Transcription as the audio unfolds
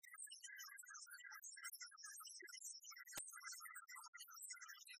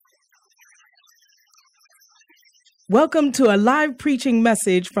Welcome to a live preaching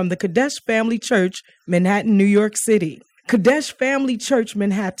message from the Kadesh Family Church, Manhattan, New York City. Kadesh Family Church,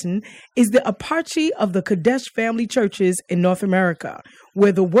 Manhattan is the eparchy of the Kadesh Family Churches in North America,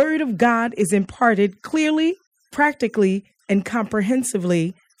 where the Word of God is imparted clearly, practically, and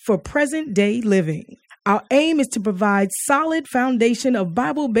comprehensively for present-day living. Our aim is to provide solid foundation of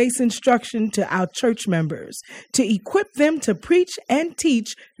Bible-based instruction to our church members, to equip them to preach and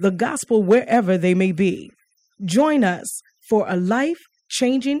teach the gospel wherever they may be. Join us for a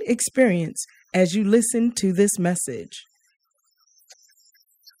life-changing experience as you listen to this message.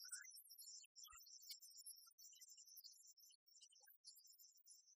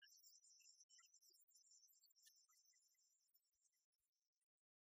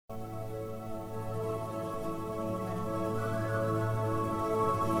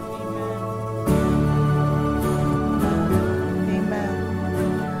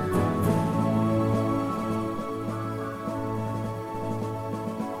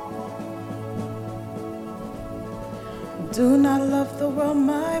 Do not love the world,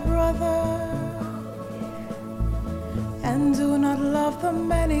 my brother, and do not love the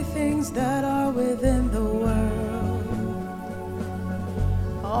many things that are within the world.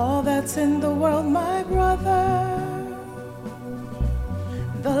 All that's in the world, my brother,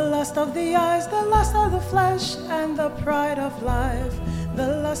 the lust of the eyes, the lust of the flesh, and the pride of life. The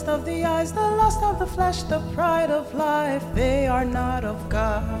lust of the eyes, the lust of the flesh, the pride of life, they are not of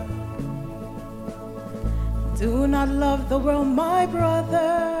God. Do not love the world, my brother,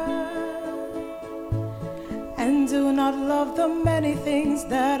 and do not love the many things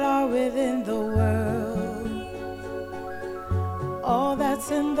that are within the world. All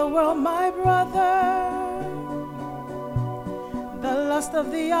that's in the world, my brother, the lust of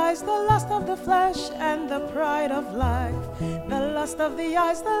the eyes, the lust of the flesh, and the pride of life. The lust of the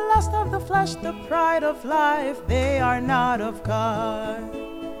eyes, the lust of the flesh, the pride of life, they are not of God.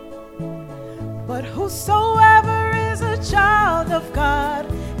 But whosoever is a child of God,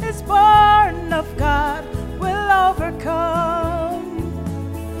 is born of God, will overcome.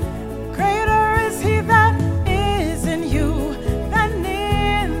 Greater is he that is in you than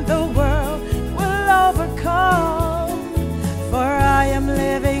in the world, will overcome. For I am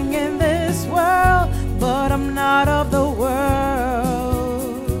living in this world, but I'm not of the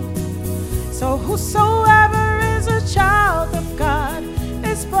world. So whosoever is a child of God,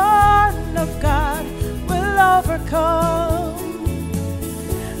 is born of God, will overcome.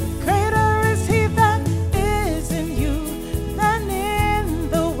 Greater is he that is in you than in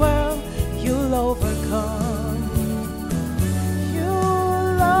the world. You'll overcome.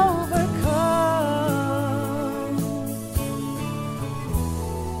 You'll overcome.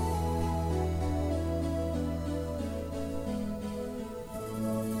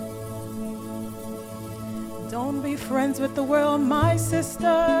 Don't be friends with the world, my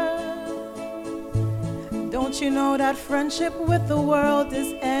sister. Don't you know that friendship with the world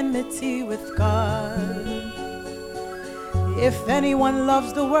is enmity with God? If anyone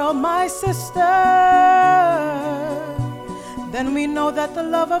loves the world, my sister, then we know that the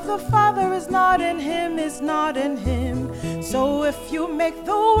love of the Father is not in him, is not in him. So if you make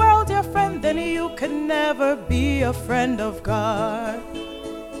the world your friend, then you can never be a friend of God.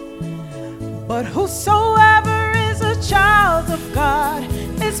 But whosoever is a child of God,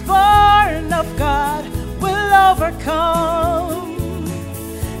 is born of God, will overcome.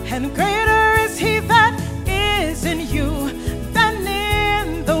 And greater is he that is in you than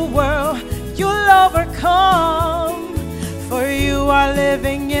in the world. You'll overcome. For you are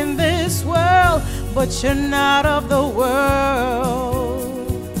living in this world, but you're not of the world.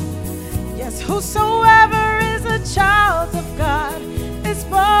 Yes, whosoever is a child of God, is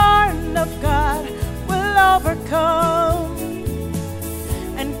born of God, will overcome.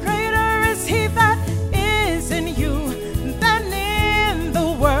 And greater is he that is in you than in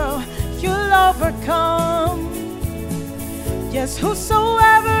the world. You'll overcome. Yes,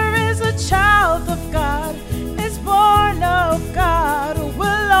 whosoever is a child of God, is born of God,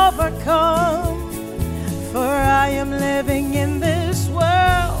 will overcome. For I am living in this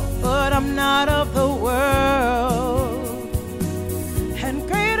world, but I'm not of the world. And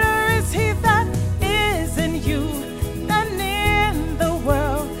greater is he that is in you than in the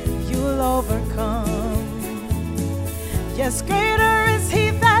world. You'll overcome. Yes, greater is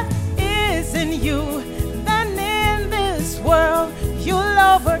he that is in you than in this world. You'll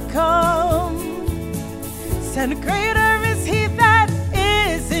overcome. And greater is he that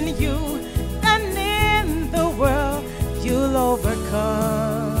is in you than in the world. You'll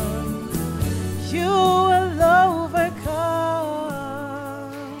overcome. You will overcome.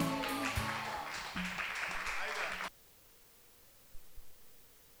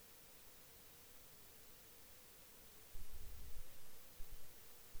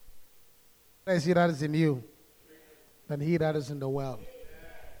 Let's he that is in you than he that is in the world.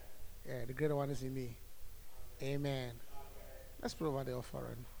 Yeah, the greater one is in me. Amen. Let's pray over the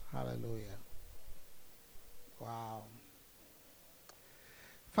offering. Hallelujah. Wow.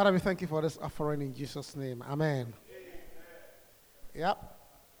 Father, we thank you for this offering in Jesus' name. Amen. Yep.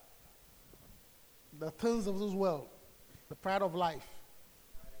 The things of this world, the pride of life.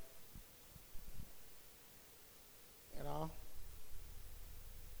 You know,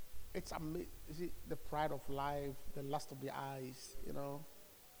 it's amazing. The pride of life, the lust of the eyes, you know,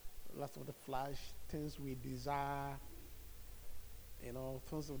 the lust of the flesh, things we desire, you know,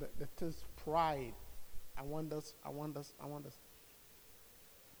 things of the things, pride. I want this.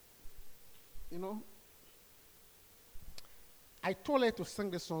 You know, I told her to sing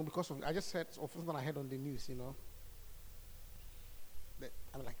this song because I just heard something I heard on the news, you know.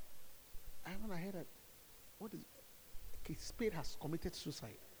 I'm like, when I heard that, what is Kate Spade has committed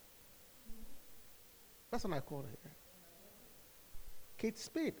suicide. That's when I called her. Kate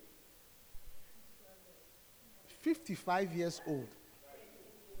Spade, 55 years old.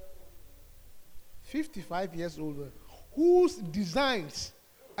 55 years old, whose designs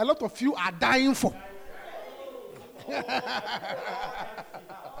a lot of you are dying for.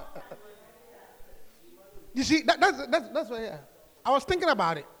 You see, that's why I was thinking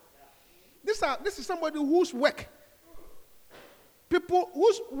about it. This is somebody whose work, people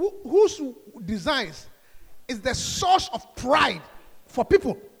whose designs is the source of pride for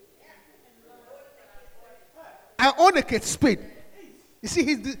people. I own a Kate Spade. You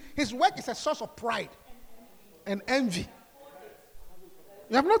see, his work is a source of pride and envy.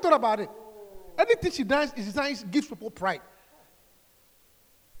 You have not thought about it. Anything she does, his designs gives people pride.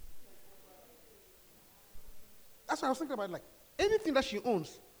 That's what I was thinking about. Like anything that she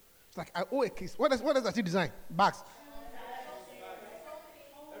owns, it's like I owe a case. What does she design? Bags.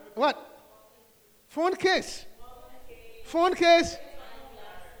 What? Phone case. Phone case.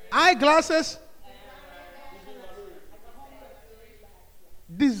 Eyeglasses.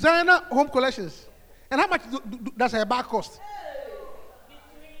 Designer home collections. And how much does her bag cost?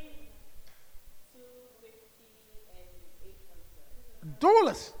 $250 and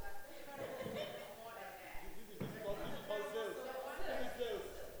 $800.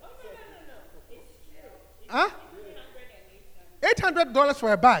 Huh? $800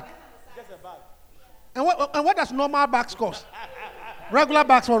 for a bag. Just a bag. And what does normal bags cost? Regular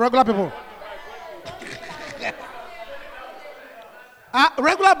bags for regular people.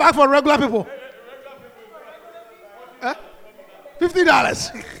 Regular bag for regular people.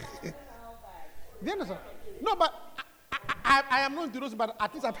 $50. Do you understand? No, but I am not into those, but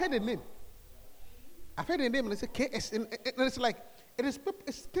at least I've heard the name. I've heard the name and they say KS. And it's like, it's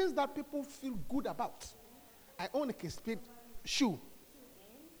things that people feel good about. I own a Kate Spade shoe.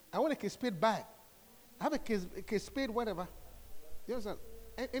 I own a Kate Spade bag. I have a Kate Spade whatever. You understand?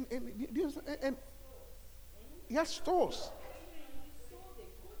 And he has stores.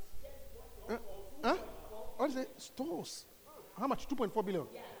 What is it? Stores. How much? 2.4 billion.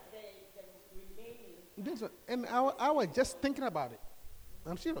 Yeah, the remaining. And I was just thinking about it.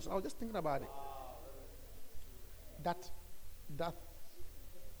 I'm serious. I was just thinking about it. That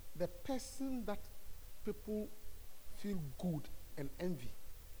the person that people feel good and envy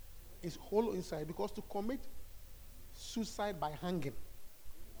is hollow inside, because to commit suicide by hanging,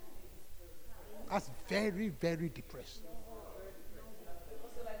 that's very, very depressed.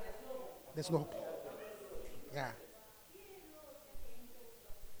 There's no hope. Yeah.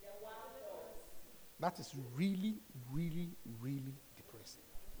 That is really, really, really depressing.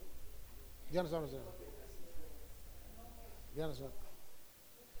 Do you understand what I'm saying? Do you understand?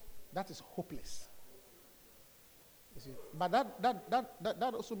 That is hopeless. You see? But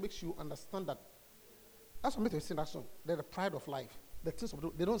that also makes you understand that. That's what makes me sing that song. They're the pride of life. The things of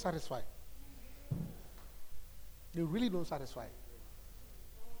they don't satisfy. They really don't satisfy.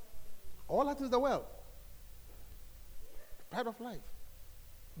 All that is the world. Pride of life.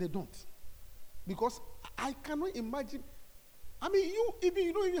 They don't. Because I cannot imagine. I mean, you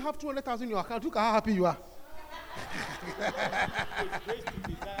don't even have 200,000 in your account. Look how happy you are.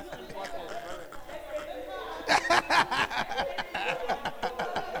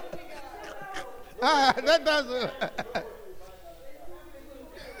 That does.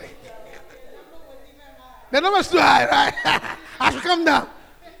 The number's too high, right? I should come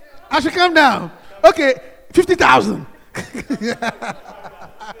down. Okay, 50,000.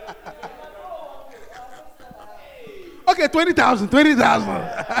 Okay, 20,000.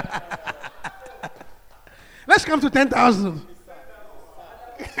 Let's come to 10,000.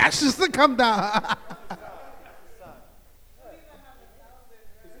 I should still come down.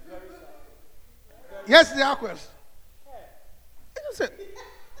 Yes, the Aquas. I just said,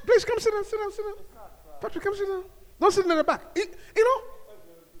 please come sit down, sit down, sit down. Patrick, come sit down. Don't sit in the back. You know,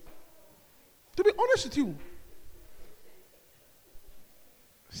 to be honest with you,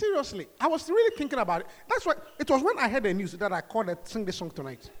 seriously, I was really thinking about it. That's why it was when I heard the news that I called and sing this song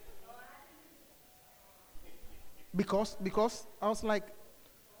tonight. Because I was like,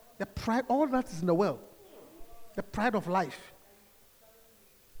 the pride, all that is in the world, the pride of life.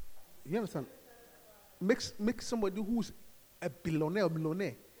 You understand? Makes somebody who's a billionaire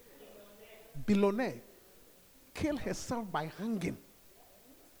kill herself by hanging.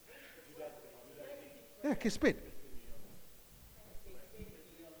 Yeah, Kate Spade.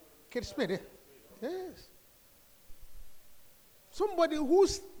 Kate Spade, yeah. Yes. Somebody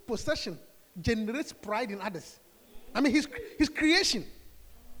whose possession generates pride in others. I mean, his creation.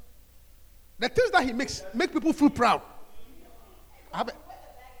 The things that he makes make people feel proud.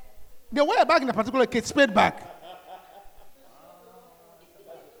 They wear a bag in a particular Kate Spade bag.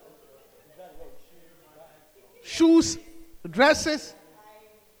 Shoes, dresses,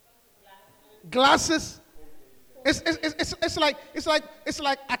 glasses. It's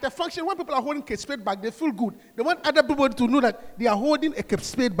like at a function when people are holding Kate Spade bag, they feel good. They want other people to know that they are holding a Kate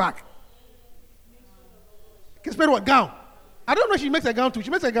Spade bag. Kate Spade what? Gown. I don't know if she makes a gown too. She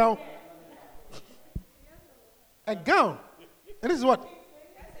makes a gown. A gown. And this is what?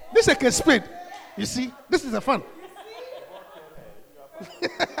 This is a Kate Spade. You see? This is a fun.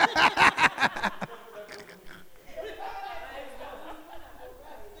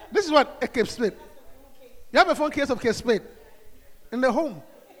 This is what? A Kate Spade. You have a phone case of Kate Spade in the home.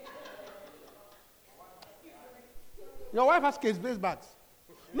 Your wife has Kate Spade bags.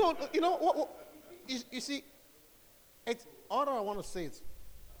 No, you know what? You see, it's all I want to say is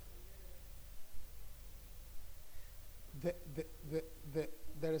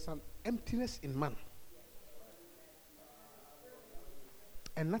there is an emptiness in man,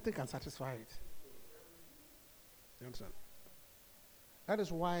 and nothing can satisfy it. You understand? That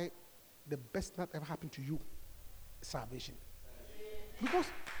is why the best that ever happened to you is salvation. Because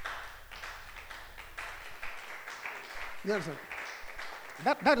you understand?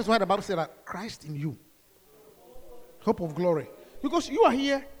 That is why the Bible said that Christ in you, hope of glory. Because you are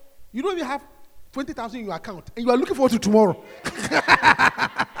here, you don't even have 20,000 in your account, and you are looking forward to tomorrow.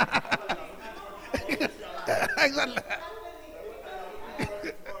 Exactly.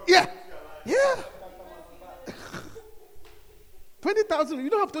 Yeah. 20,000. You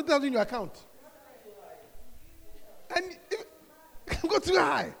don't have 20,000 in your account, and you go too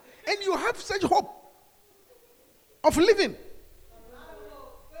high, and you have such hope of living.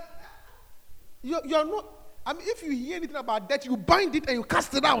 You're not. I mean, if you hear anything about that, you bind it and you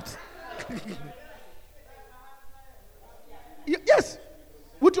cast it out. Yes,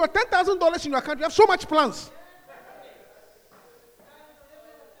 with your $10,000 in your account, you have so much plans.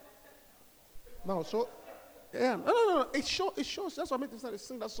 No, so yeah, no. It shows. That's what makes me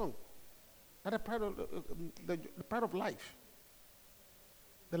sing that song. That the pride of life,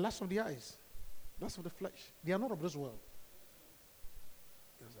 the lust of the eyes, lust of the flesh. They are not of this world.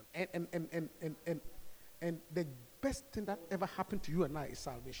 And the best thing that ever happened to you and I is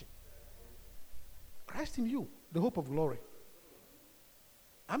salvation. Christ in you, the hope of glory.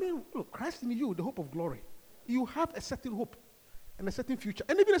 I mean, look, Christ in you, the hope of glory. You have a certain hope and a certain future,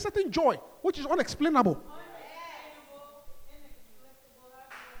 and even a certain joy, which is unexplainable.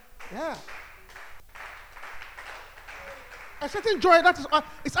 Yeah. A certain joy that is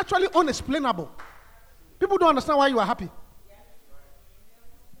it's actually unexplainable. People don't understand why you are happy.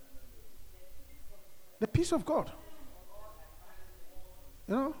 The peace of God.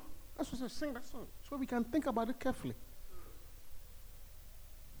 You know, that's what I sing that song. So we can think about it carefully.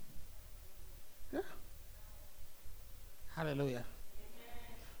 Yeah. Hallelujah.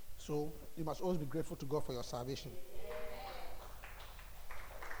 So you must always be grateful to God for your salvation.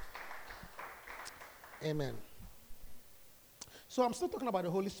 Amen. So I'm still talking about the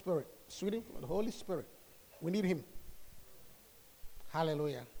Holy Spirit. Sweetie, the Holy Spirit. We need Him.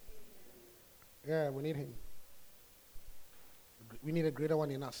 Hallelujah. Yeah, we need Him. We need a greater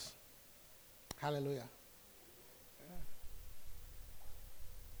one in us. Hallelujah.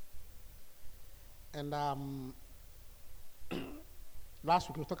 Yeah. And last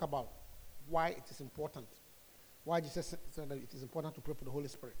week we talked about why it is important. Why Jesus said that it is important to pray for the Holy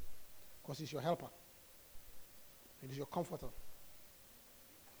Spirit. Because He's your helper. It is your comforter.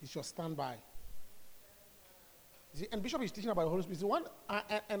 It's your standby. See, and Bishop is teaching about the Holy Spirit. See,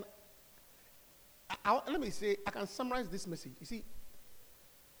 let me say, I can summarize this message. You see,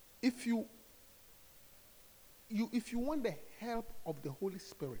 if you want the help of the Holy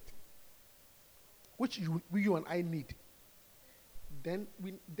Spirit, which you and I need, then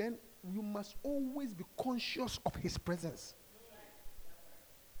we must always be conscious of his presence.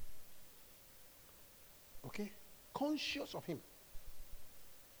 Okay? Conscious of him.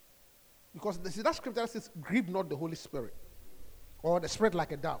 Because that scripture says, grieve not the Holy Spirit, or the Spirit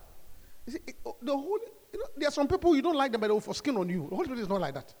like a dove. You see, there are some people you don't like them, but they will for skin on you. The Holy Spirit is not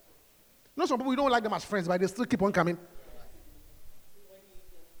like that. You know, some people you don't like them as friends, but they still keep on coming.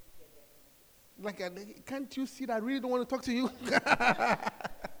 Like, can't you see that I really don't want to talk to you?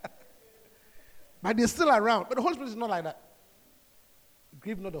 But they're still around. But the Holy Spirit is not like that.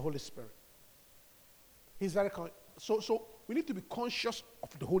 Grieve not the Holy Spirit. He's very so we need to be conscious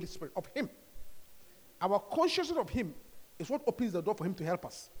of the Holy Spirit, of him. Our consciousness of him is what opens the door for him to help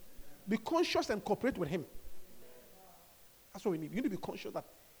us. Be conscious and cooperate with him. That's what we need. You need to be conscious that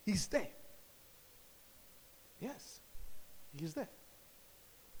he's there. Yes. He's there.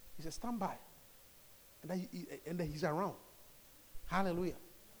 He says, stand by. And that he's around. Hallelujah.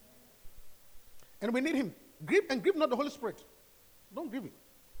 And we need him. Grieve not the Holy Spirit. Don't grieve him.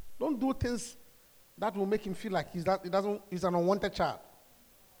 Don't do things that will make him feel like he's an unwanted child.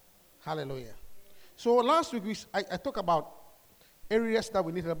 Hallelujah. So last week I talked about areas that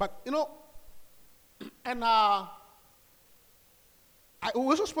we needed, but and I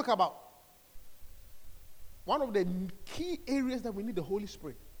also spoke about one of the key areas that we need the Holy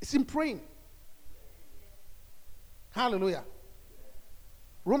Spirit. It's in praying. Hallelujah.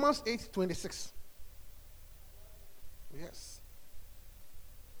 Romans 8:26. Yes.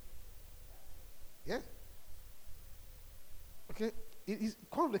 Yeah. Okay. It is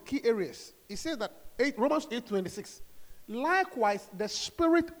one of the key areas. It says that Romans 8:26. Likewise, the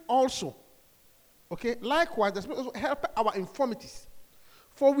Spirit also. Okay. Likewise, the Spirit also help our infirmities.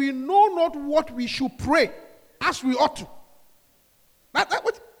 For we know not what we should pray as we ought to.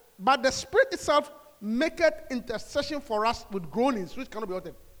 But the Spirit itself maketh intercession for us with groanings which cannot be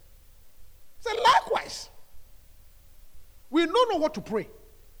uttered. So likewise, we don't know what to pray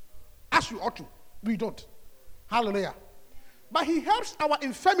as we ought to. We don't. Hallelujah. But he helps our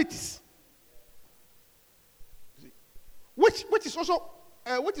infirmities, which is also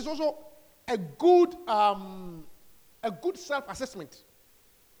a good self-assessment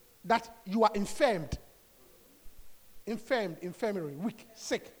that you are infirmed, infirmary, weak,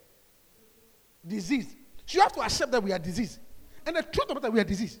 sick, diseased. So you have to accept that we are diseased. And the truth about that, we are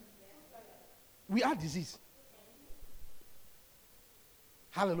diseased. We are diseased.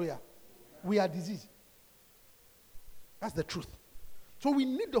 Hallelujah. We are diseased. That's the truth. So we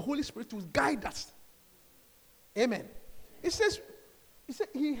need the Holy Spirit to guide us. Amen. It says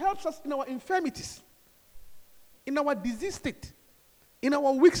he helps us in our infirmities, in our disease state, in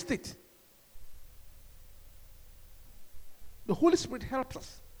our weak state. The Holy Spirit helps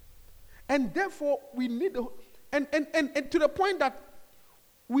us. And therefore, we need and to the point that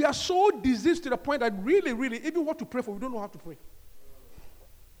we are so diseased to the point that really, even what to pray for, we don't know how to pray.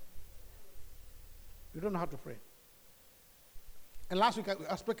 We don't know how to pray. And last week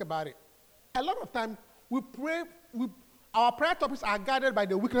I spoke about it. A lot of time we pray, our prayer topics are guided by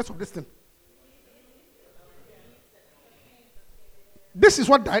the weakness of this thing. This is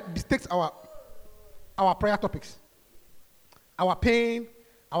what dictates our prayer topics. Our pain,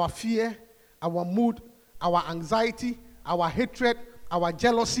 our fear, our mood, our anxiety, our hatred, our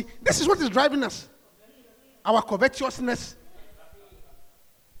jealousy. This is what is driving us. Our covetousness.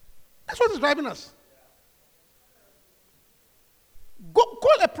 That's what is driving us.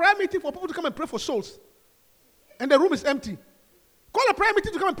 Call a prayer meeting for people to come and pray for souls. And the room is empty. Call a prayer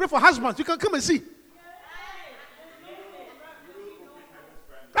meeting to come and pray for husbands. You can come and see.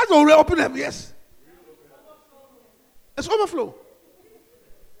 That's what we open up, yes. It's overflow.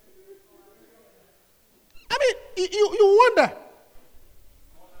 I mean, you wonder.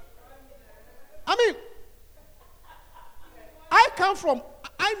 I mean,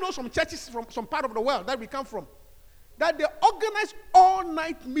 I know some churches from some part of the world that we come from, that they organize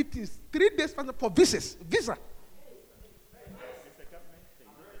all-night meetings, 3 days for visas. Visa.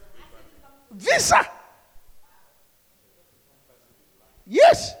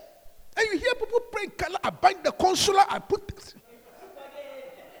 Yes. And you hear people praying, I bind the consular, I put this.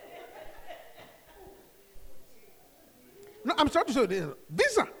 No, I'm sorry to say this.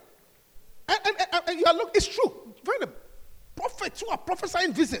 Visa. And you are looking, it's true. Find them. Prophets who are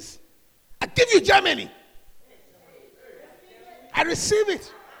prophesying visas. I give you Germany. I receive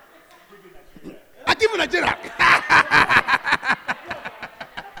it. I give you Nigeria.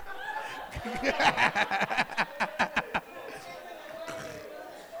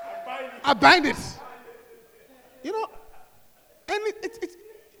 I bind it. You know, and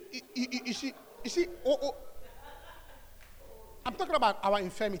you see, You see, I'm talking about our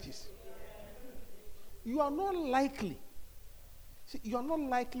infirmities. You are not likely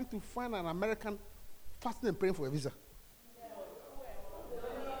to find an American fasting and praying for a visa.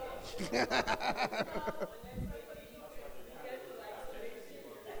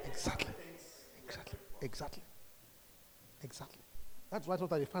 Exactly. That's why I thought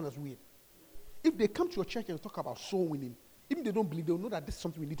that they find us weird. If they come to your church and talk about soul winning, even they don't believe, they'll know that this is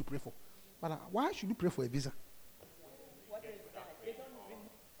something we need to pray for. But why should you pray for a visa? What is that? They don't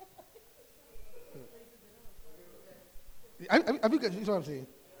have you guys, you know what I'm saying?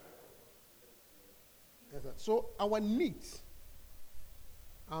 Yes, sir. So our needs,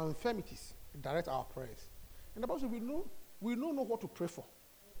 our infirmities direct our prayers. And the Bible says we don't know what to pray for.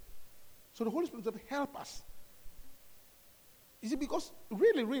 So the Holy Spirit will help us. You see, because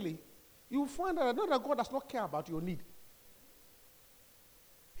really, you will find that another God does not care about your need.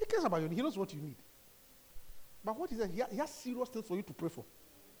 He cares about your need. He knows what you need. But what is that? He has serious things for you to pray for.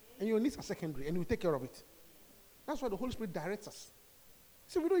 And your needs are secondary, and he will take care of it. That's why the Holy Spirit directs us.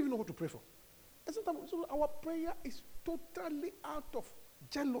 See, we don't even know what to pray for. And sometimes so our prayer is totally out of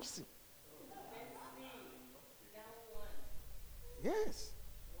jealousy. Yes.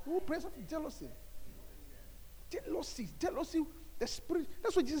 Who prays out of jealousy? Jealousy, the spirit.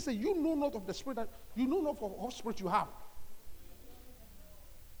 That's what Jesus said. You know not of the spirit that you know not of what spirit you have.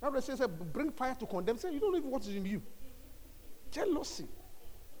 Now the says, bring fire to condemn. Say, you don't know even what is in you. Jealousy.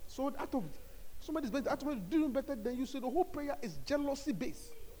 So out of somebody's doing better than you. So the whole prayer is jealousy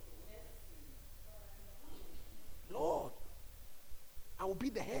based. Lord, I will be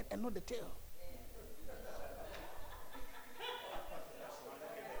the head and not the tail.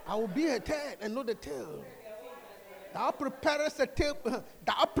 I will be a head and not the tail. Thou preparest a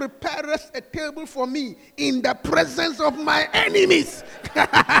table for me in the presence of my enemies.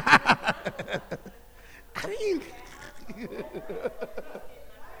 I mean,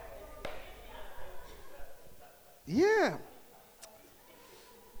 yeah.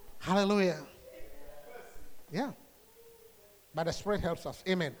 Hallelujah. Yeah. But the Spirit helps us.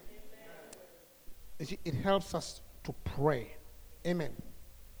 Amen. It helps us to pray. Amen.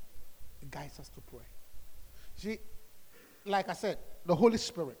 It guides us to pray. See, like I said, the Holy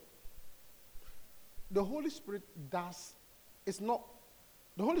Spirit does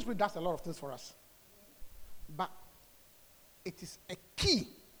a lot of things for us. But it is a key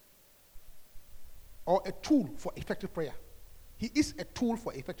or a tool for effective prayer. He is a tool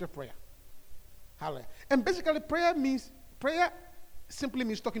for effective prayer. Hallelujah. And basically prayer simply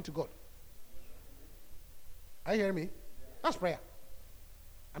means talking to God. Are you hearing me? That's prayer.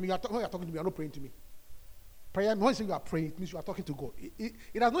 I mean, when you're talking to me, you're not praying to me. Prayer, when you say you are praying, it means you are talking to God. It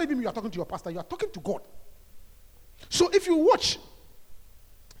does not even mean you are talking to your pastor, you are talking to God. So if you watch,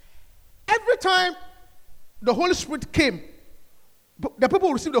 every time the Holy Spirit came, the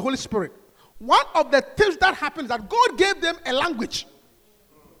people received the Holy Spirit. One of the things that happened is that God gave them a language.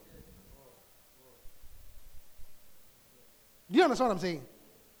 Do you understand what I'm saying?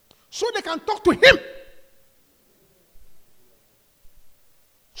 So they can talk to Him.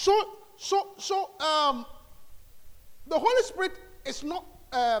 The Holy Spirit is not.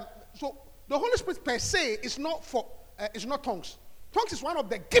 The Holy Spirit per se is not tongues. Tongues is one of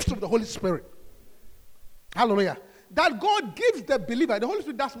the gifts of the Holy Spirit. Hallelujah. That God gives the believer. The Holy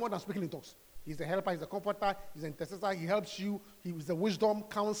Spirit does more than speaking in tongues. He's the helper, he's the comforter, he's the intercessor, he helps you, he's the wisdom,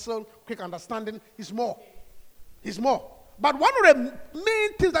 counsel, quick understanding. He's more. But one of the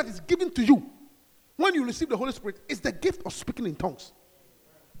main things that is given to you when you receive the Holy Spirit is the gift of speaking in tongues.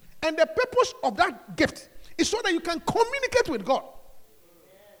 And the purpose of that gift is so that you can communicate with God,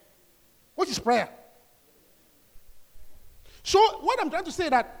 which is prayer. So what I'm trying to say is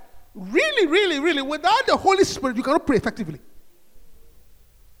that really, without the Holy Spirit, you cannot pray effectively.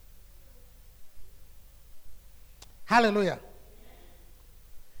 Hallelujah.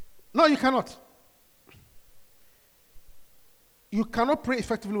 No, you cannot. You cannot pray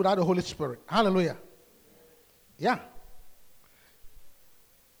effectively without the Holy Spirit. Hallelujah. Yeah.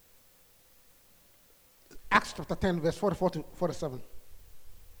 Acts chapter 10, verse 44 to 47.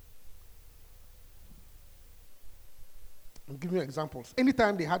 I'll give you examples.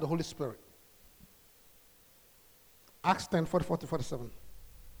 Anytime they had the Holy Spirit. Acts 10, 44 to 47.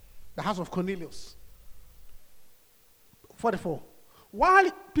 The house of Cornelius. 44.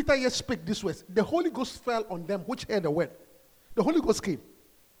 While Peter yet spake these words, the Holy Ghost fell on them which heard the word. The Holy Ghost came.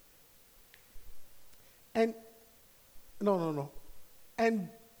 And, no. And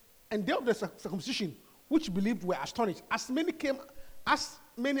they of the circumcision, which believed, were astonished. As many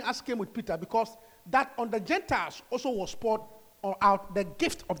as came with Peter, because that on the Gentiles also was poured out the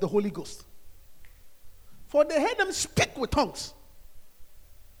gift of the Holy Ghost. For they heard them speak with tongues.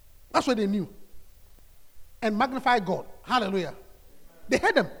 That's what they knew. And magnify God. Hallelujah. They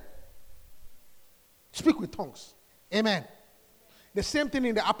heard them speak with tongues. Amen. The same thing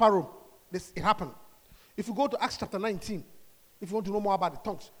in the upper room. It happened. If you go to Acts chapter 19, if you want to know more about the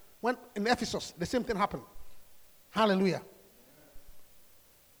tongues, when in Ephesus, the same thing happened. Hallelujah.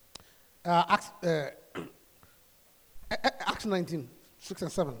 Acts 19, 6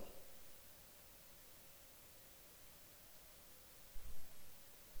 and 7.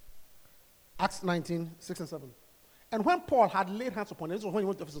 Acts 19, 6 and 7. And when Paul had laid hands upon them, this was when he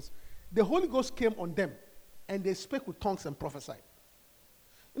went to Ephesus, the Holy Ghost came on them, and they spake with tongues and prophesied.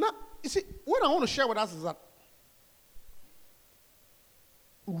 Now, you see, what I want to share with us is that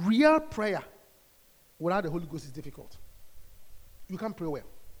real prayer without the Holy Ghost is difficult. You can't pray well.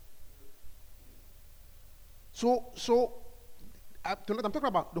 So tonight I'm talking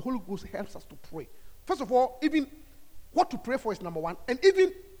about the Holy Ghost helps us to pray. First of all, even what to pray for is number one, and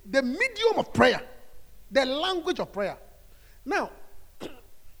even the medium of prayer, the language of prayer. Now,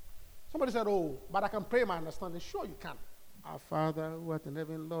 somebody said, "Oh, but I can pray my understanding." Sure, you can. Our Father who art in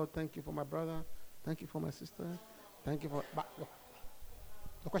heaven, Lord, thank you for my brother, thank you for my sister, thank you for. But look,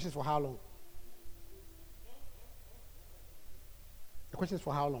 the question is for how long? The question is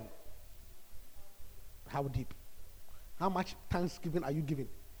for how long? How deep? How much thanksgiving are you giving?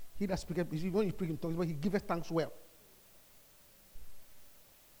 He that speaketh, when you speak in tongues, he giveth thanks well.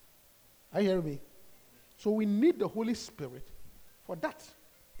 Are you hearing me? So we need the Holy Spirit for that.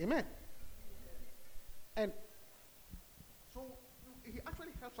 Amen. And so he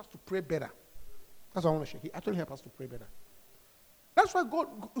actually helps us to pray better. That's what I want to share. He actually helps us to pray better. That's why God,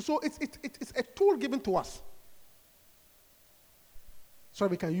 so it's a tool given to us so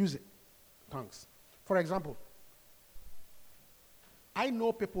we can use it. Tongues. For example, I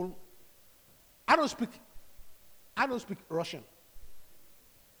know people, I don't speak Russian.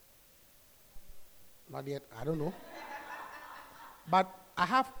 Not yet, I don't know. But I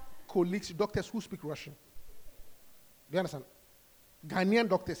have colleagues, doctors who speak Russian. Do you understand? Ghanaian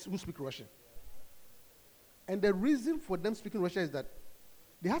doctors who speak Russian. And the reason for them speaking Russian is that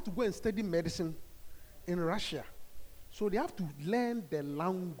they have to go and study medicine in Russia. So they have to learn the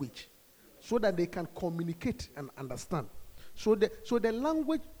language so that they can communicate and understand. So the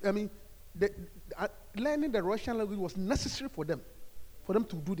language, learning the Russian language was necessary for them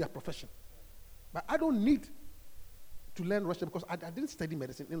to do their profession. But I don't need to learn Russian because I didn't study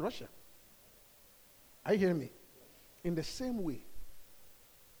medicine in Russia. Are you hearing me? In the same way,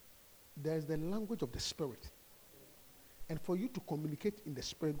 there is the language of the Spirit. And for you to communicate in the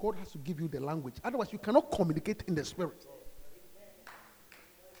Spirit, God has to give you the language. Otherwise, you cannot communicate in the Spirit.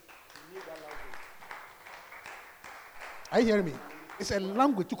 Are you hearing me? It's a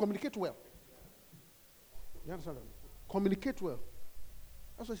language to communicate well. You understand that? Communicate well.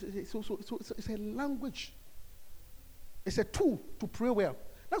 That's what so it's a language. It's a tool to pray well.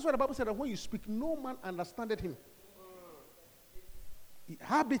 That's why the Bible said that when you speak, no man understandeth him.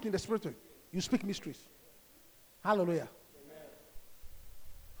 Habit in the Spirit, you speak mysteries. Hallelujah.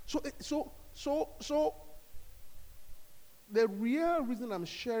 So the real reason I'm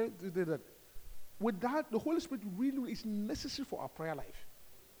sharing is that without the Holy Spirit really is necessary for our prayer life.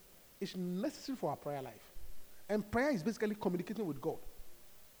 It's necessary for our prayer life. And prayer is basically communicating with God.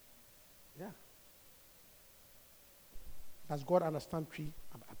 Yeah. Does God understand Tree?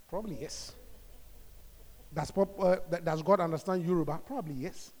 Probably yes. Does God understand Yoruba? Probably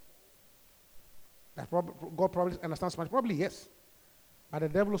yes. Does God probably understand Spanish? Probably yes. But the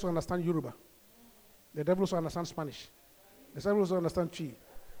devil also understands Yoruba. The devil also understands Spanish. The devil also understands Tree.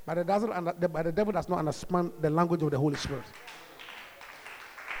 But the devil does not understand the language of the Holy Spirit.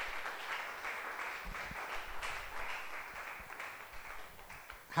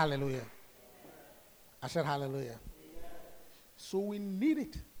 Hallelujah. I said hallelujah. So we need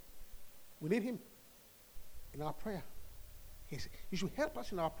it. We need him in our prayer. He should help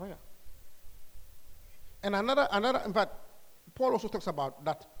us in our prayer. And another, in fact, Paul also talks about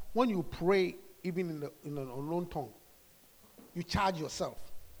that when you pray, even in an unknown tongue, you charge yourself.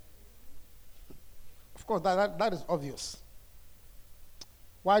 Of course, that is obvious.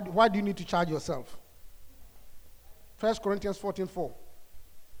 Why do you need to charge yourself? 1 Corinthians 14:4.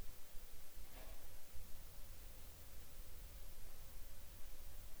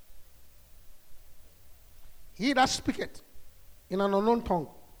 He that speaketh in an unknown tongue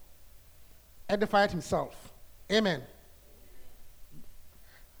edifieth himself. Amen.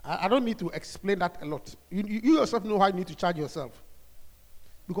 I don't need to explain that a lot. You yourself know how you need to charge yourself.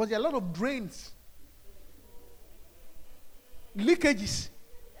 Because there are a lot of drains, leakages,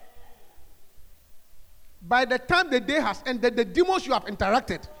 By the time the day has ended, the demons you have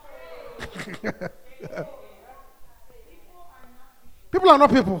interacted. People are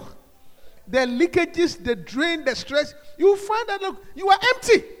not people. The leakages, the drain, the stress, you find that look, you are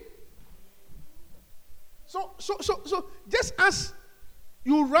empty. So just as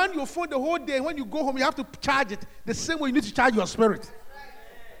you run your phone the whole day, when you go home, you have to charge it the same way you need to charge your spirit.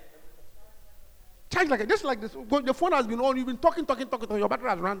 Charge like it, just like this. The phone has been on, you've been talking, your battery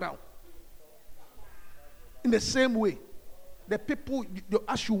has run down. In the same way, the people,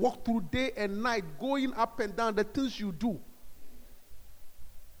 as you walk through day and night, going up and down, the things you do,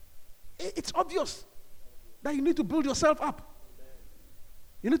 it's obvious that you need to build yourself up.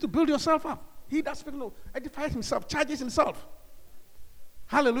 You need to build yourself up. He that speaks edifies himself, charges himself.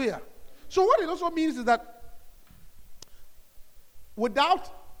 Hallelujah. So what it also means is that without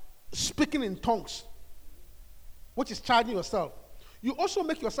speaking in tongues, which is charging yourself, you also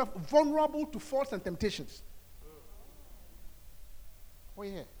make yourself vulnerable to faults and temptations. Oh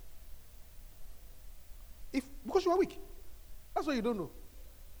yeah. Because you are weak. That's what you don't know.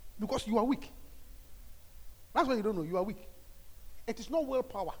 Because you are weak. That's what you don't know. You are weak. It is not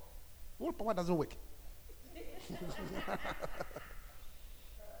willpower. Willpower doesn't work.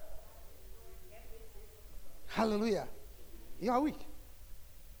 Hallelujah. You are weak.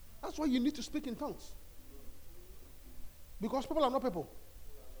 That's why you need to speak in tongues. Because people are not people.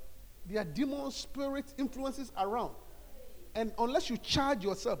 There are demons, spirits, influences around. And unless you charge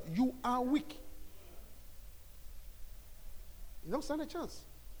yourself, you are weak. You don't stand a chance.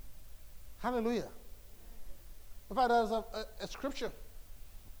 Hallelujah. In fact, there's a scripture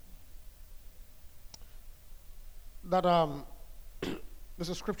that there's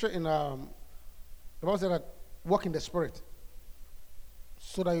a scripture in the Bible says that walk in the spirit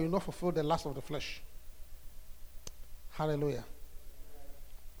so that you will not fulfill the lust of the flesh. Hallelujah.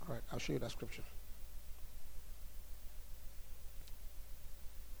 All right, I'll show you that scripture.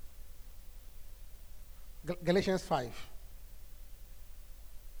 Galatians 5.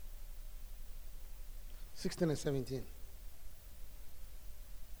 16 and 17.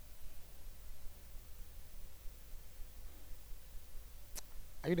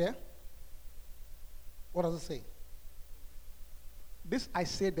 Are you there? What does it say? This I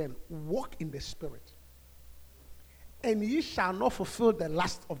say then, walk in the spirit, and ye shall not fulfill the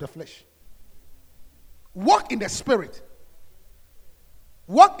lust of the flesh. Walk in the spirit.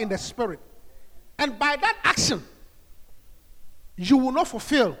 Walk in the spirit. And by that action, you will not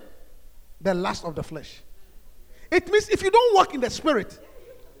fulfill the lust of the flesh. It means if you don't walk in the spirit,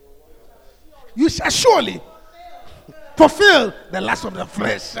 you shall surely fulfill the lust of the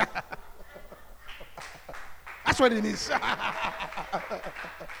flesh. That's what it means.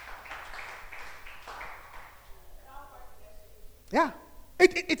 Yeah.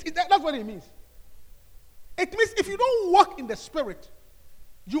 That's what it means. It means if you don't walk in the spirit,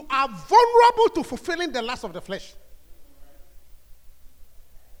 you are vulnerable to fulfilling the lust of the flesh.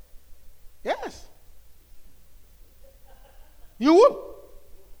 Yes. You will.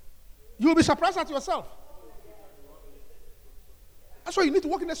 You will be surprised at yourself. That's why you need to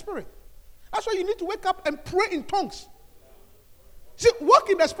walk in the spirit. That's why you need to wake up and pray in tongues. See, walk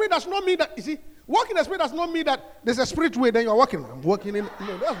in the spirit does not mean that, you see, walk in the spirit does not mean that there's a spirit way, then you're walking. I'm walking in.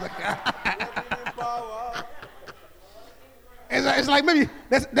 No, that's like it's like maybe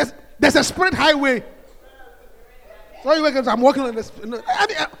there's a spirit highway. So you wake up, I'm walking on this.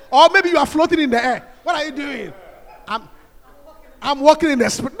 Or maybe you are floating in the air. What are you doing? I'm walking in the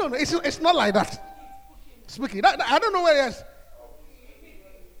spirit. No, it's not like that. Speaking. I don't know where it is.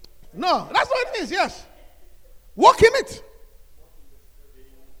 No, that's what it is, yes. Walk in it.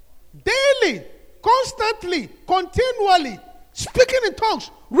 Daily, constantly, continually, speaking in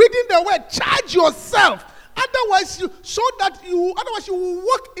tongues, reading the word, charge yourself. Otherwise, you will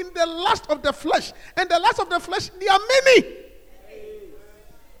walk in the lust of the flesh. And the lust of the flesh, there are many.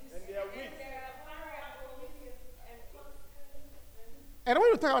 And they are weak. And when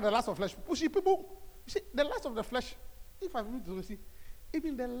you talk about the lust of flesh, you see, the lust of the flesh, if I need to see,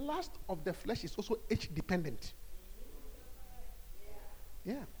 even the lust of the flesh is also age dependent.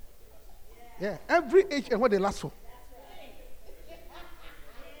 Yeah. Yeah. Every age and what they last for.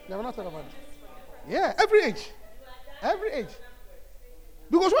 Yeah, we're not talking about it. Yeah, every age. Every age.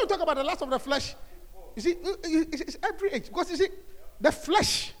 Because when you talk about the lust of the flesh, you see, it's every age. Because you see, the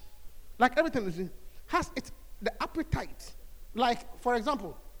flesh, like everything, you see, has the appetite. Like, for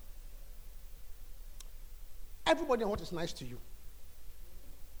example, everybody wants what is nice to you.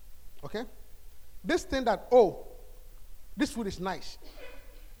 Okay? This thing that, this food is nice.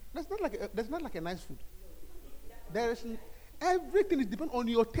 That's not like a nice food. Everything is dependent on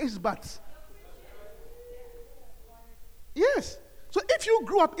your taste buds. Yes. So if you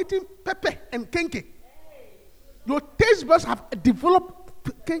grew up eating pepper and kenke, your taste buds have developed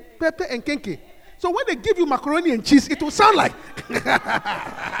pepper and kenke. So when they give you macaroni and cheese, it will sound like.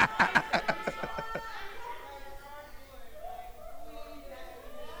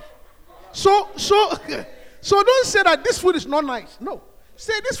 So don't say that this food is not nice. No.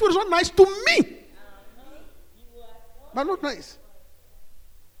 Say this food is not nice to me. But not nice.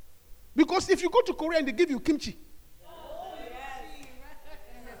 Because if you go to Korea and they give you kimchi.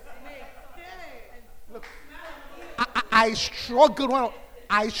 Look, I struggled when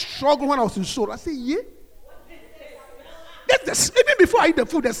I was in Seoul. I say, yeah. Even before I eat the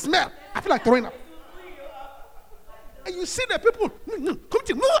food, the smell, I feel like throwing up. And you see the people, come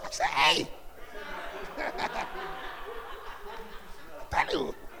to me. I say, hey. Tell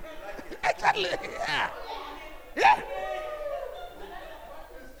you. Exactly. Yeah. Yeah.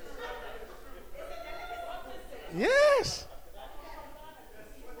 Yes.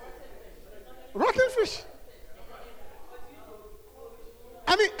 Rotten fish.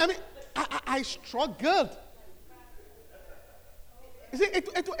 I struggled. You see,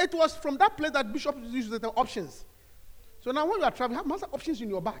 it was from that place that Bishop used the options. So now when you are traveling, have master options in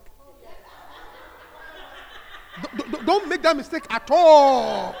your bag. Don't make that mistake at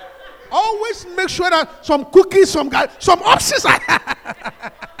all. Always make sure that some cookies, some options are.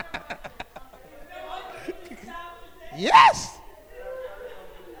 Yes.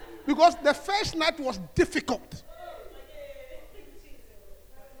 Because the first night was difficult.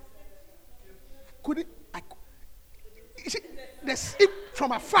 The sleep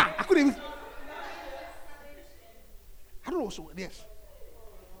from afar. I couldn't even. I don't know. So yes.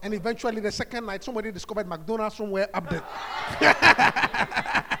 And eventually, the second night, somebody discovered McDonald's somewhere up there.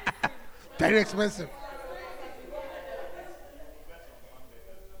 Very expensive.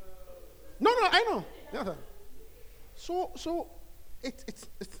 No, I know. Yeah. So it's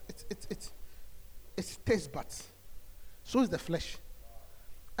taste buds. So is the flesh.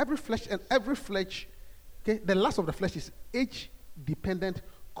 Every flesh, okay, the last of the flesh is age dependent,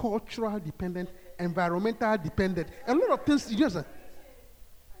 cultural dependent, environmental dependent. A lot of things, you understand?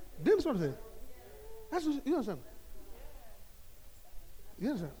 Do you understand what I'm saying? That's what, you understand? You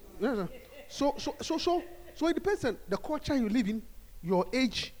understand? So it depends on the culture you live in, your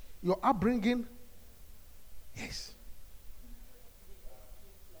age, your upbringing. Yes.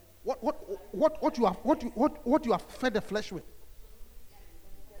 What you have fed the flesh with.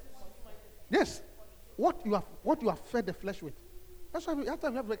 Yes. What you have fed the flesh with. That's why we have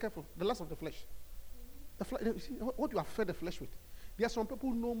to be careful. The lust of the flesh. You see, what you have fed the flesh with. There are some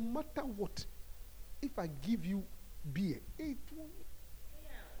people, no matter what, if I give you beer, it's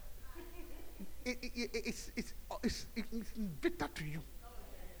bitter to you.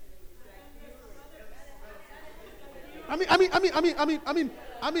 I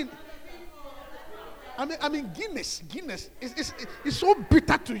mean, Guinness is so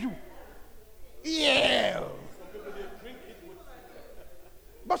bitter to you. Yeah.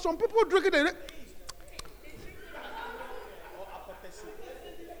 But some people drink it.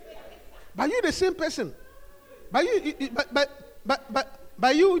 By you the same person. By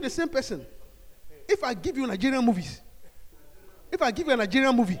you the same person. If I give you Nigerian movies, if I give you a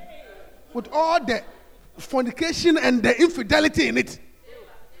Nigerian movie with all the fornication and the infidelity in it,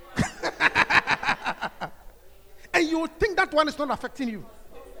 and you think that one is not affecting you.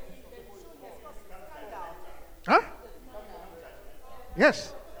 Huh?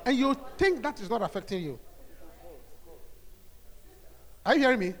 Yes. And you think that is not affecting you. Are you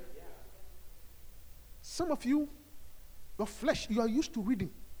hearing me? Some of you, your flesh, you are used to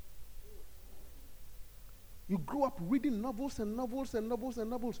reading. You grew up reading novels and novels and novels and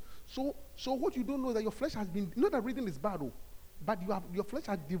novels. So what you don't know is that your flesh has been, not that reading is bad, but your flesh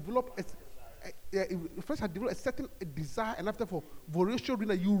has developed a certain desire and after for voracious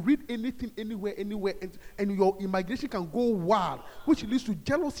reading. You read anything, anywhere, and your imagination can go wild, which leads to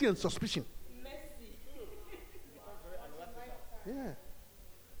jealousy and suspicion. Yeah.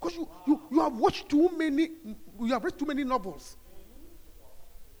 Because you have watched you have read too many novels.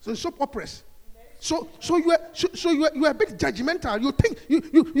 So soap operas. So you are a bit judgmental. You think you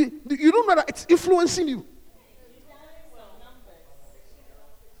don't know that it's influencing you.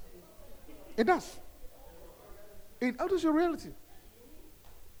 It does. It alters your reality.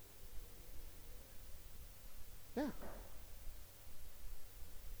 Yeah.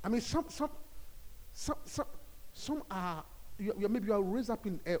 I mean, some are. Maybe you are raised up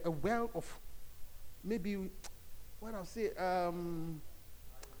in a well of, maybe, what I'll say,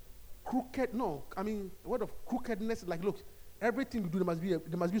 crooked. No, I mean, a word of crookedness. Like, look, everything you do,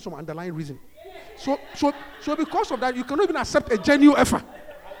 there must be some underlying reason. So because of that, you cannot even accept a genuine effort.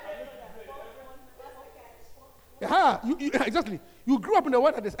 Yeah, exactly. You grew up in the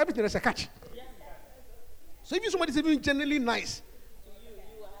world that there's everything there's a catch. So if somebody's even genuinely nice,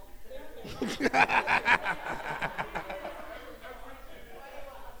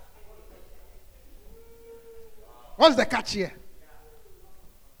 what's the catch here?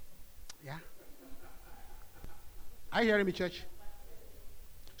 Yeah. Are you hearing me, church?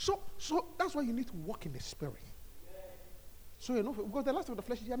 So that's why you need to walk in the spirit. So because the last of the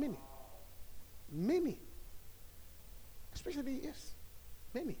flesh is there many. Many. Especially, yes,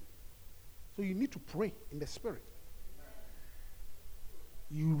 many. So you need to pray in the spirit.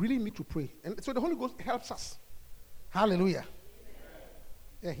 You really need to pray. And so the Holy Ghost helps us. Hallelujah.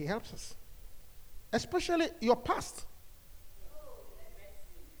 Yeah, he helps us. Especially your past.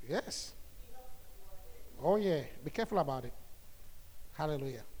 Yes. Oh, yeah. Be careful about it.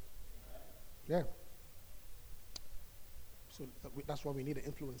 Hallelujah. Yeah. So that's why we need the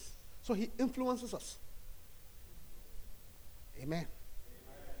influence. So he influences us. Amen.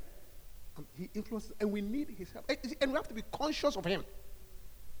 He influences, and we need his help. And we have to be conscious of him.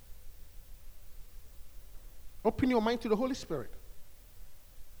 Open your mind to the Holy Spirit.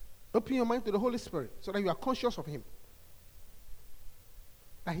 Open your mind to the Holy Spirit so that you are conscious of him.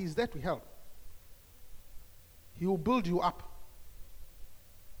 That he's there to help. He will build you up.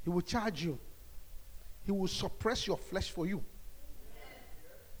 He will charge you. He will suppress your flesh for you.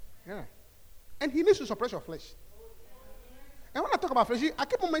 Yeah. And he needs to suppress your flesh. And when I talk about flesh, I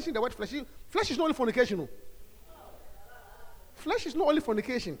keep on mentioning the word flesh. Flesh is not only fornication. No. Flesh is not only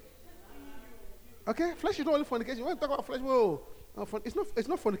fornication. Okay? Flesh is not only fornication. When I talk about flesh, it's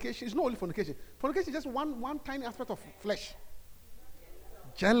not fornication. It's not only fornication. Fornication is just one tiny aspect of flesh.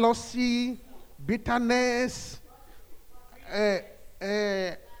 Jealousy, bitterness,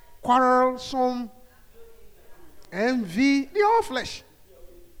 quarrelsome, envy. They're all flesh.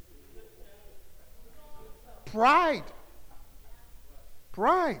 Pride.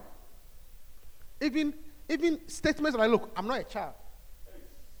 Even statements like, look, I'm not a child.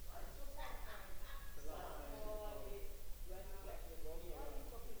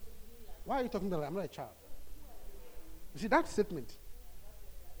 Why are you talking about I'm not a child? You see, that statement.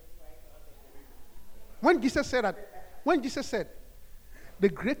 When Jesus said, the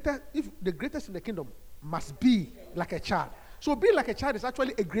greatest in the kingdom must be like a child. So being like a child is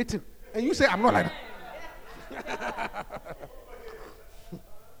actually a great thing. And you say, I'm not like that.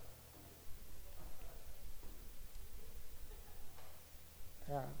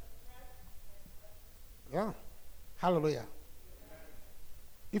 Yeah. Hallelujah.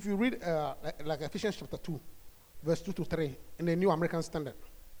 If you read like Ephesians chapter 2, verse 2 to 3 in the New American Standard.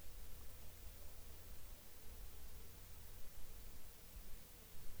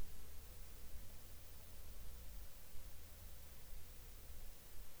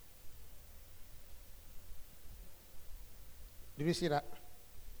 Did you see that?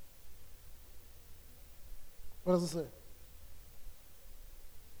 What does it say?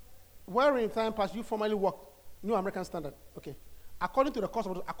 Where in time past you formerly worked, New American Standard. Okay. According to the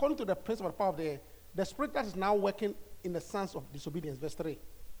principle of the power of the air, the spirit that is now working in the sons of disobedience, verse 3.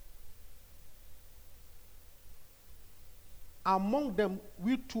 Among them,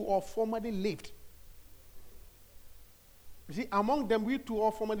 we too all formerly lived. You see, among them, we too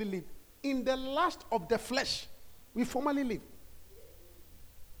all formerly lived. In the lust of the flesh, we formerly lived.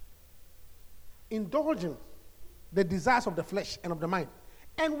 Indulging the desires of the flesh and of the mind.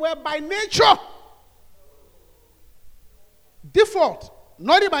 And were by nature, default,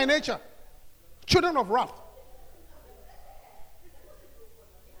 naughty by nature, children of wrath.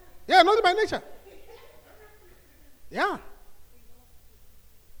 Yeah, naughty by nature. Yeah.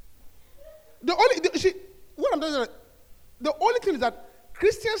 What I'm doing is the only thing is that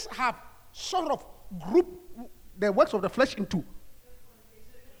Christians have sort of grouped the works of the flesh into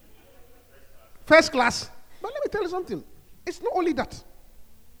first class. But let me tell you something. It's not only that.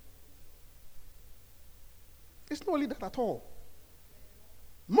 It's not only that at all.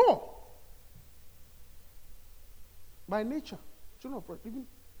 More. By nature, children of wrath, even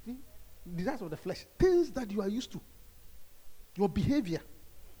desires of the flesh, things that you are used to, your behavior.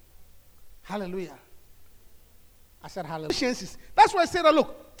 Hallelujah. I said hallelujah. That's why I said,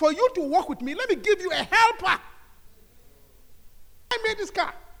 look, for you to walk with me, let me give you a helper. I made this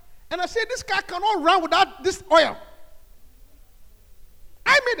car. And I said, this car cannot run without this oil.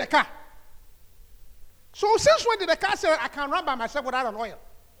 I made the car. So since when did the car say I can run by myself without an oil?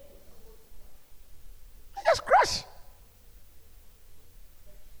 I just crash.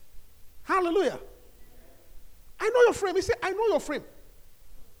 Hallelujah. I know your frame. He said, I know your frame.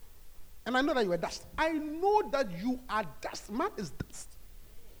 And And I know that you are dust. I know that you are dust. Man is dust.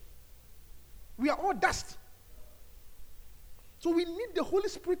 We are all dust. So we need the Holy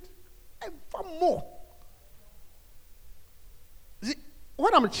Spirit ever more. See,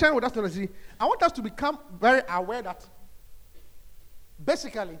 what I'm sharing with us today, I want us to become very aware that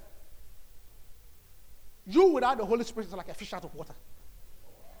basically, you without the Holy Spirit is like a fish out of water.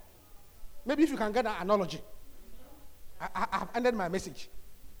 Maybe if you can get that analogy. I've ended my message.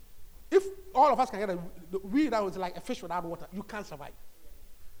 If all of us can get we that was like a fish without water, you can't survive.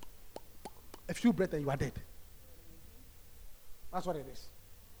 A few breaths and you are dead. That's what it is.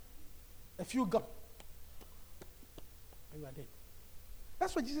 A few gulp and you are dead.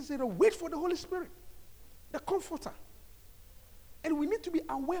 That's why Jesus said, wait for the Holy Spirit, the Comforter. And we need to be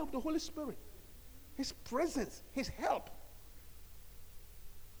aware of the Holy Spirit, His presence, His help.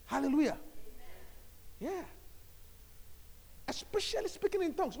 Hallelujah. Yeah. Especially speaking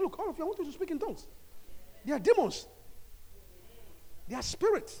in tongues. Look, all of you, I want you to speak in tongues. They are demons. They are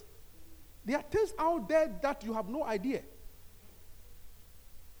spirits. There are things out there that you have no idea.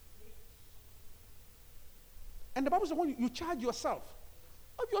 And the Bible says when you charge yourself,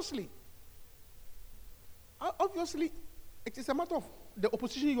 obviously, it is a matter of the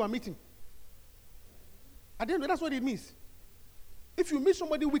opposition you are meeting. At the end of the day, that's what it means. If you meet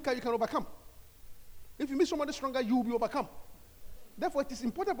somebody weaker, you can overcome. If you meet somebody stronger, you will be overcome. Therefore, it is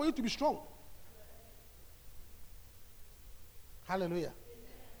important for you to be strong. Hallelujah.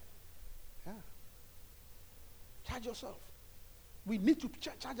 Yeah. Charge yourself. We need to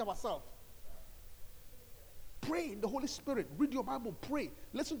charge ourselves. Pray in the Holy Spirit. Read your Bible. Pray.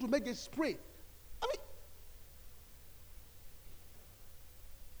 Listen to messages. Pray. I mean,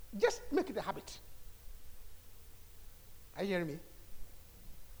 just make it a habit. Are you hearing me?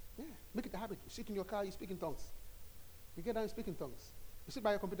 Yeah. Make it a habit. You sit in your car, you speak in tongues. You get down, you speak in tongues. You sit by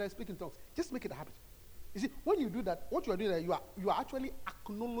your computer, you speak in tongues. Just make it a habit. You see, when you do that, what you are doing is you are actually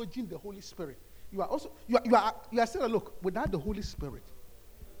acknowledging the Holy Spirit. You are also you are saying, look, without the Holy Spirit,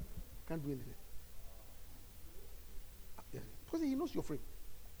 you can't do anything. Yes. Because He knows your frame.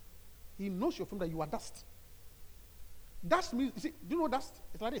 He knows your frame that you are dust. Dust means, you see, do you know dust?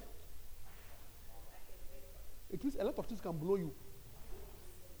 It's like this. It means a lot of things can blow you.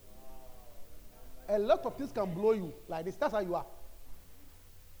 A lot of things can blow you like this. That's how you are.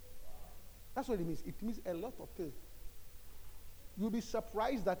 That's what it means. It means a lot of things. You'll be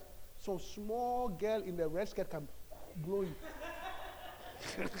surprised that some small girl in the red skirt can blow you.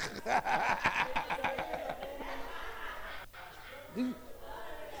 You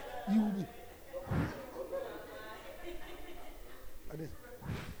will be. Like this.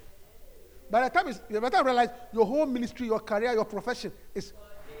 By the time you realize your whole ministry, your career, your profession is.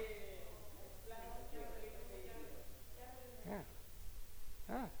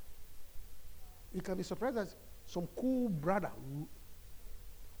 Yeah. You can be surprised that some cool brother.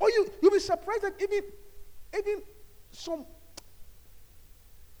 Or you'll be surprised that even some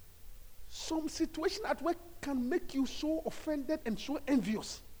situation at work can make you so offended and so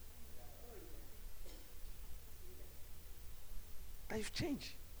envious. That you've changed.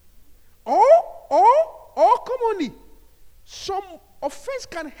 Or commonly, some offense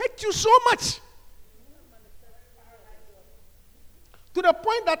can hurt you so much. To the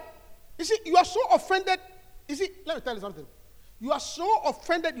point that, you see, you are so offended. You see, let me tell you something. You are so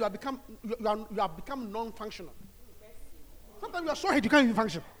offended, you have become non-functional. Sometimes you are so hurt, you can't even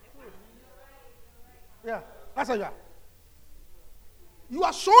function. Yeah, that's how you are. You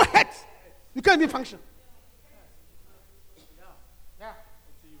are so hurt, you can't even function. Yeah.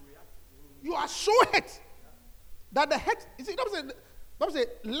 You are so hurt that the hurt, you see, Bible say,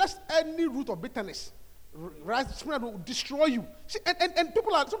 lest any root of bitterness rise, will destroy you. See, and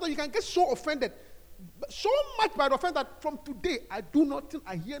people are, sometimes you can get so offended, so much by the offense that from today, I do nothing,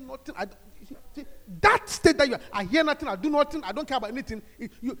 I hear nothing. See, that state that you are, I hear nothing, I do nothing, I don't care about anything,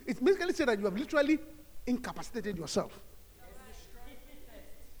 it basically says that you have literally incapacitated yourself.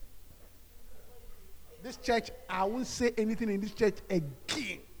 This church, I won't say anything in this church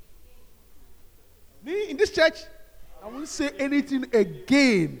again. Me, in this church, I won't say anything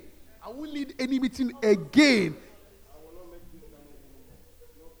again. I won't lead any meeting again.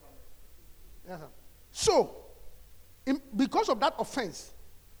 Yes, sir. So, because of that offense,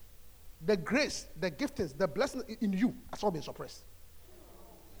 the grace, the giftings, the blessing in you has all been suppressed.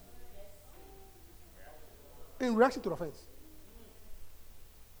 In reaction to the offense.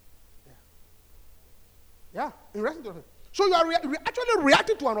 Yeah, in reaction to the offense. So you are actually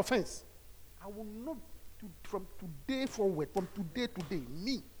reacting to an offense. I will not, from today forward, from today,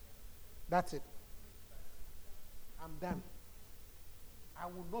 me. That's it. I'm done. I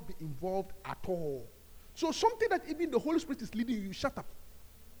will not be involved at all. So something that even the Holy Spirit is leading you, shut up.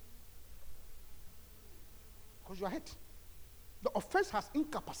 Because you are hurt. The offense has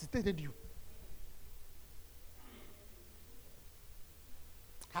incapacitated you.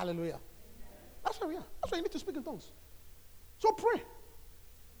 Hallelujah. That's why we are. That's why you need to speak in tongues. So pray.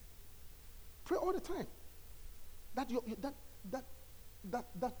 Pray all the time. That your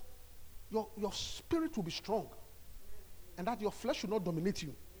spirit will be strong. And that your flesh will not dominate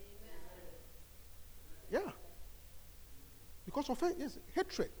you. Yeah. Because offense, yes,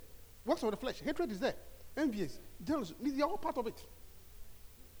 hatred. Works of the flesh. Hatred is there. Envious. Jealousy. They are all part of it.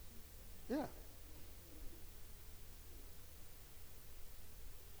 Yeah.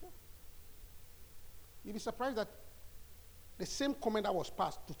 You'll be surprised that the same comment that was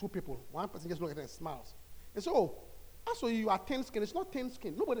passed to two people, one person just looked at it and smiles. And so, oh, also you are thin skin. It's not thin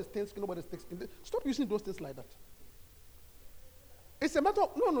skin. Nobody's thin skin. Nobody's thick skin. Stop using those things like that. It's a matter of,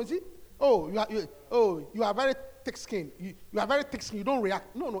 no, see? You are very thick skin. You are very thick skin. You don't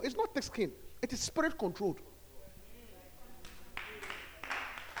react. No, it's not thick skin. It is spirit controlled.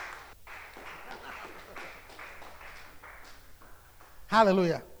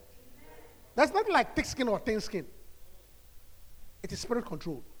 Hallelujah. There's nothing like thick skin or thin skin. It is spirit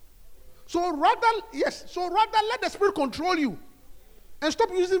controlled. So rather let the spirit control you. And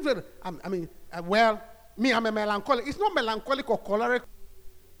stop using I'm a melancholic. It's not melancholic or choleric.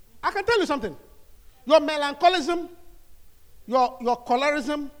 I can tell you something. Your melancholism, your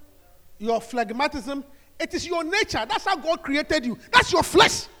cholerism, your phlegmatism, it is your nature. That's how God created you. That's your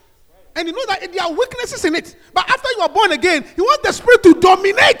flesh. And you know that there are weaknesses in it. But after you are born again, you want the spirit to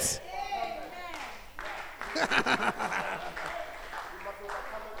dominate.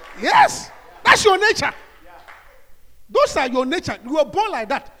 Yes, that's your nature. Those are your nature. You were born like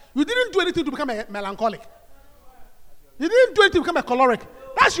that. You didn't do anything to become a melancholic. You didn't do anything to become a choleric.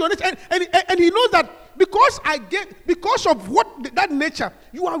 That's your nature. And he knows that because of that nature,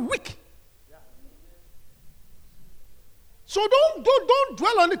 you are weak. So don't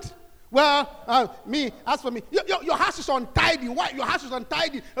dwell on it. Well, as for me, your house is untidy. Why? Your house is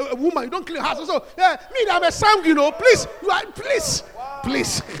untidy. A woman, you don't clean your house. So, I'm a sanguine, please.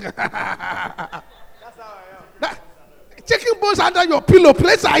 Please. That's how I am. Chicken bones under your pillow.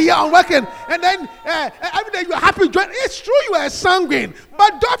 Place are here and working. And then every day you are happy. It's true you are a sanguine.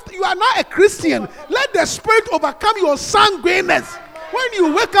 But you are not a Christian. Let the spirit overcome your sanguineness. When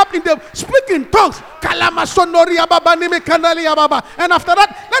you wake up in the speaking tongues, and after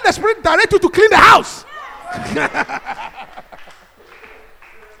that, let the spirit direct you to clean the house.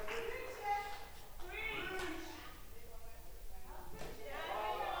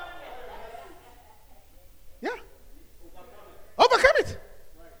 Yeah. Overcome it.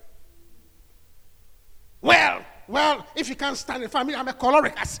 Well, if you can't stand it, I'm a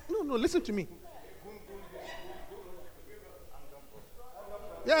choleric. No, listen to me.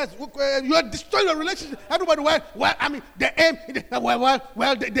 Yes, you are destroying your relationship. Everybody, the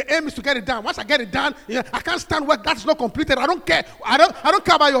aim is to get it done. Once I get it done, I can't stand work that's not completed. I don't care. I don't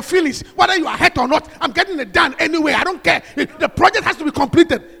care about your feelings, whether you are hurt or not. I'm getting it done anyway. I don't care. The project has to be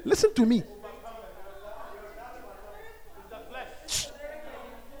completed. Listen to me.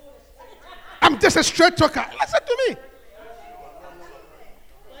 I'm just a straight talker. Listen to me.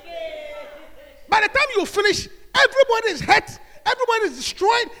 By the time you finish, everybody is hurt. Everybody is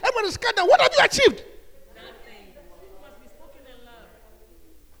destroyed. Everybody is scattered. What have you achieved? Nothing. You must be spoken in love.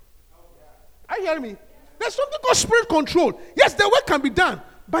 Are you hearing me? There's something called spirit control. Yes, the work can be done.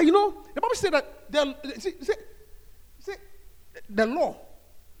 But the Bible said that the law,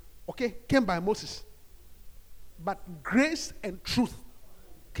 came by Moses. But grace and truth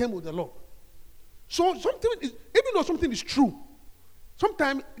came with the law. So even though something is true,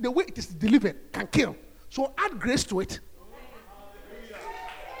 sometimes the way it is delivered can kill. So add grace to it.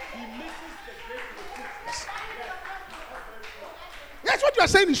 Yes, what you are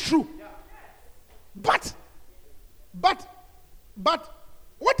saying is true. But what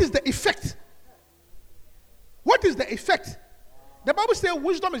is the effect? What is the effect? The Bible says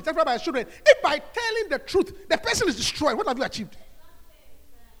wisdom is developed by children. If by telling the truth, the person is destroyed, what have you achieved?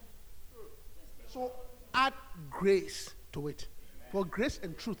 So add grace to it. For grace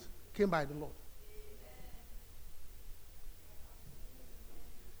and truth came by the Lord.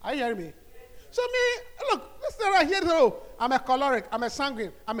 Are you hearing me? So look, let's say right here, I'm a choleric, I'm a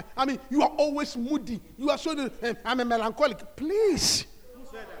sanguine, you are always moody, you are I'm a melancholic. Please. Who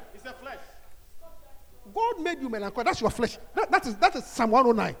said that? It's the flesh. God made you melancholic. That's your flesh. That is Psalm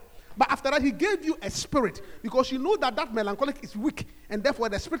 109. But after that, he gave you a spirit because you know that melancholic is weak, and therefore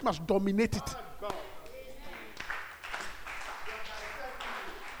the spirit must dominate it.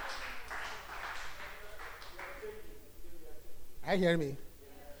 Are you hearing me?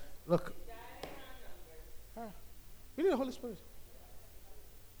 Look. We need the Holy Spirit.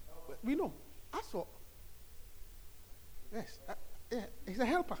 We know. Ask for. Yes. Yeah, he's a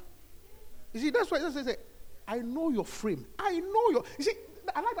helper. You see, that's why it says, I know your frame. I know your. You see,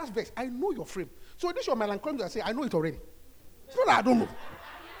 I like that verse. I know your frame. So this is your melancholy. I say, I know it already. It's not that I don't know.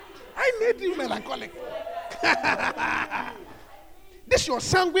 I made you melancholic. This is your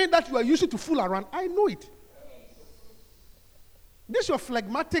sanguine that you are using to fool around. I know it. This is your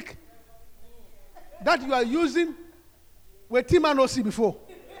phlegmatic that you are using where Tima no see before.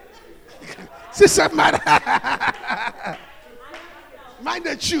 Sister man. Mind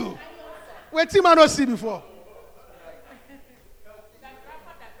the chew. Where Tima no see before.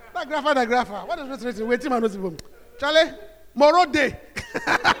 That grapher. What is written? Where Tima no see before. Charlie, Moro Day.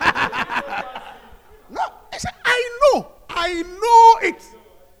 No, I know it.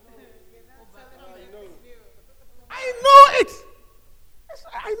 Yes,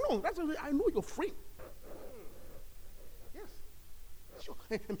 I know. That's why I know you're free. Yes. Sure.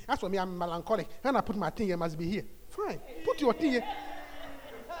 As for me, I'm melancholic. When I put my thing here, it must be here. Fine. Put your thing here.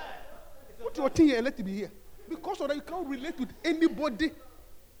 Put your thing here and let it be here. Because of that, you can't relate with anybody.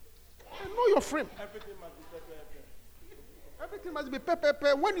 I know your frame. Everything must be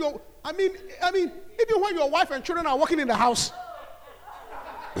pepper. When you're, I mean, even when your wife and children are walking in the house.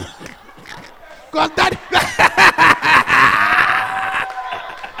 Because that.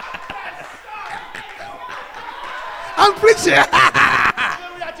 I'm preaching.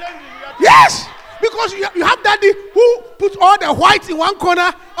 Yes, because you have daddy who puts all the white in one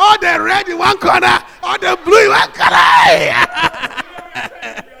corner, all the red in one corner, all the blue in one corner.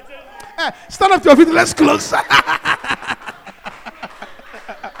 Stand up to your feet. Let's close.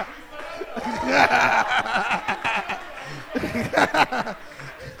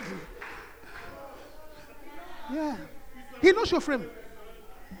 Yeah, he knows your frame.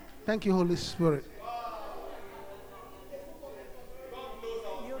 Thank you, Holy Spirit.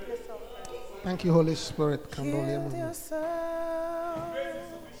 Thank you, Holy Spirit. Yield yourself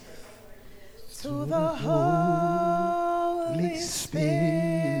to the Holy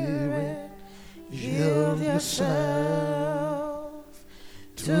Spirit. Yield yourself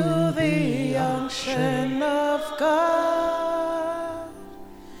to the unction of God.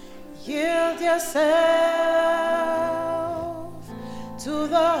 Yield yourself to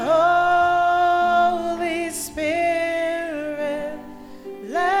the Holy Spirit.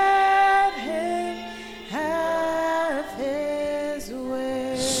 Let Him have His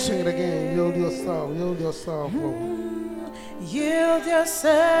way. Sing it again. Yield yourself, Lord. Yield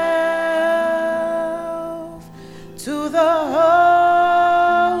yourself to the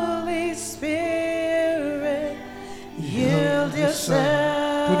Holy Spirit. Yield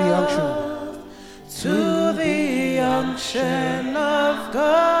yourself to the unction. To the unction of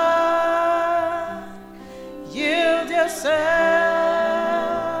God. Yield yourself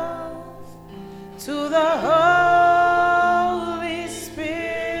to the Holy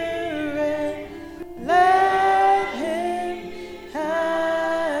Spirit. Let Him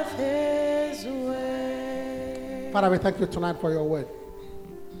have His way. Father, we thank you tonight for your word.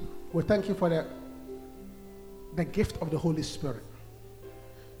 We thank you for the gift of the Holy Spirit.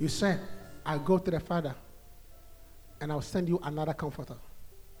 You said, I'll go to the Father and I'll send you another comforter.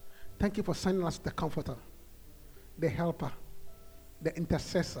 Thank you for sending us the comforter, the helper, the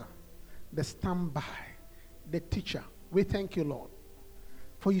intercessor, the standby, the teacher. We thank you, Lord.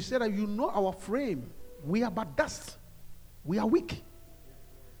 For you said that you know our frame. We are but dust. We are weak.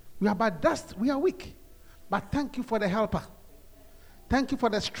 We are but dust. We are weak. But thank you for the helper. Thank you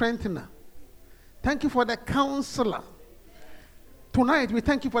for the strengthener. Thank you for the counselor. Tonight, we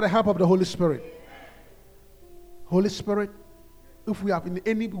thank you for the help of the Holy Spirit. Holy Spirit, if we have in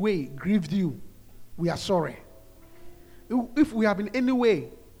any way grieved you, we are sorry. If we have in any way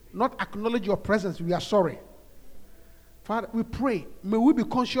not acknowledged your presence, we are sorry. Father, we pray, may we be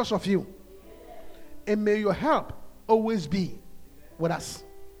conscious of you. And may your help always be with us.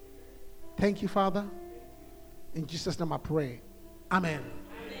 Thank you, Father. In Jesus' name I pray. Amen.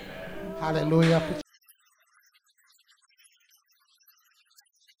 Amen. Hallelujah.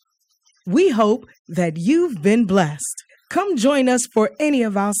 We hope that you've been blessed. Come join us for any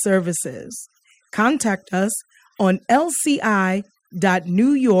of our services. Contact us on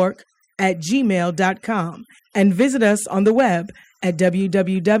lci.newyork@gmail.com and visit us on the web at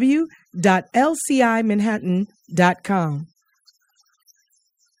www.lcimanhattan.com.